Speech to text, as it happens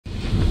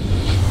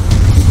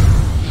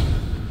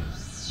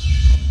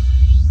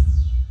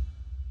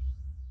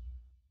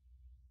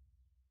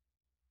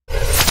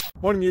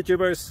Morning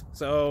YouTubers.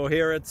 So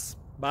here it's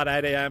about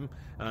 8 a.m.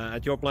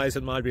 At your place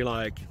it might be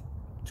like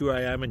 2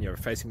 a.m. and you're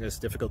facing this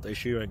difficult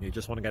issue and you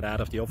just want to get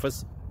out of the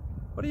office.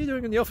 What are you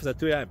doing in the office at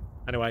 2 a.m.?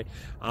 Anyway,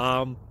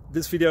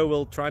 this video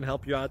will try and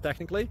help you out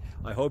technically.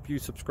 I hope you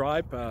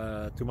subscribe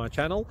to my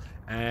channel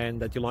and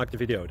that you like the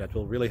video. That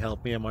will really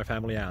help me and my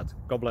family out.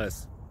 God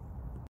bless.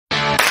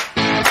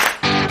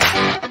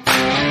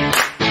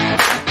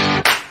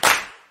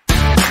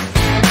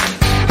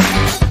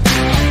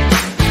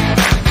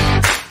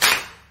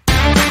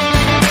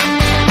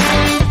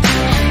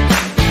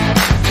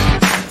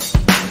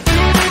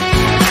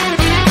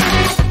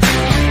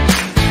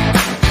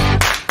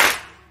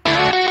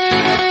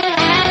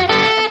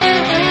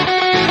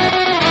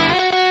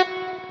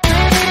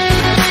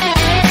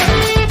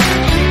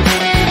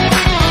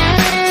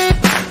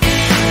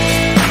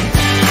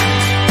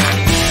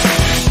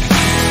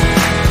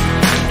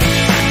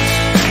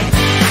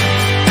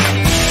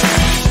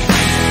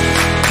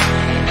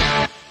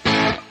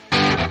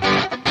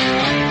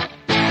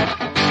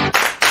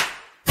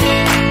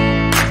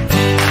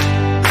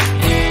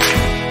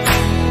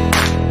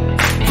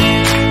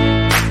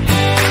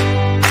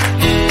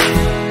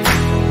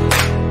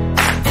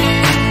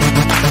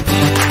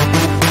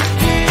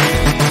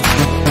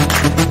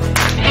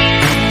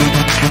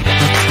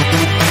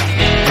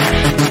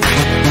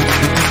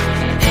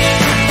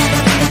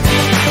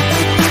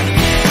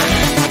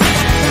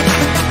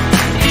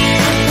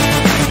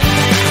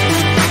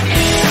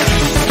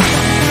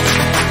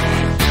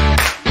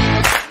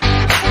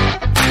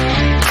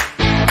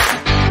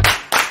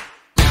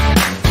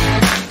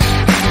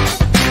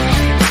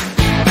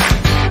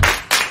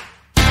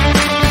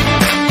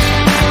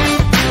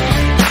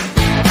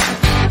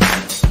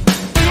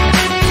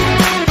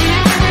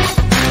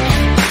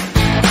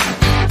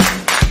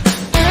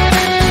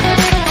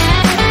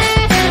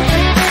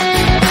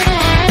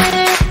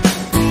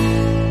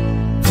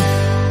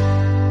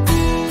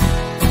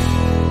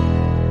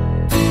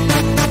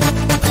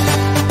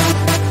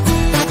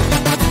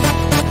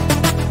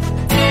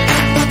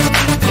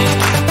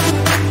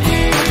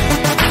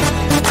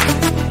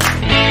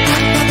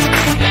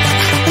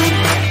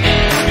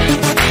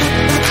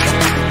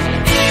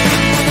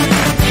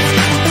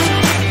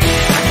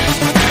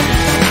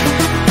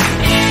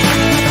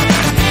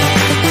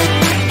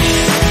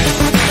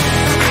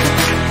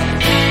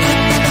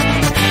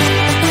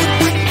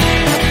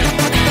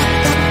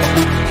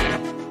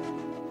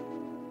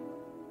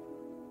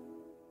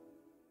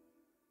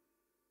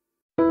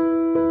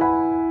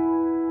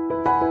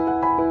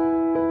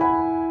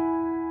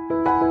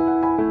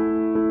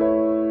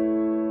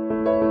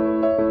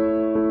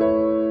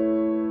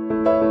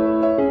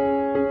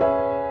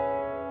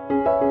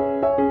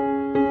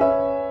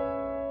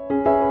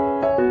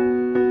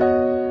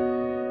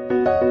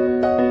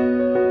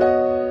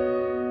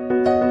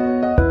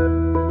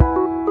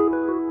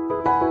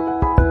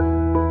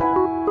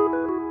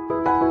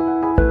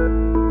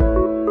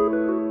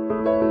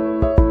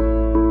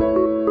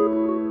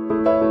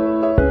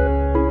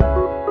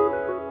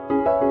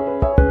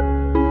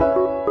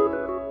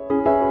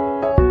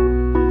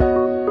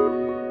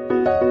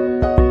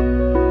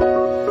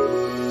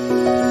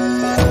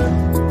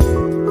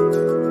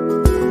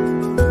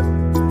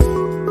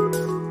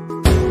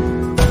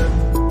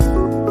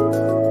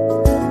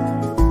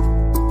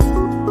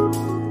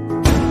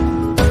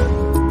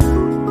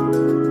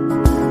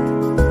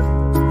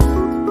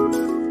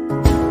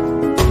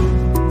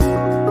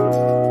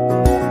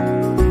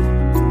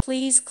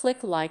 Please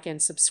click like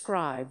and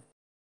subscribe.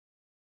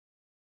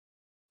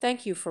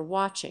 Thank you for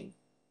watching.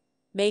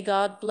 May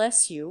God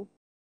bless you.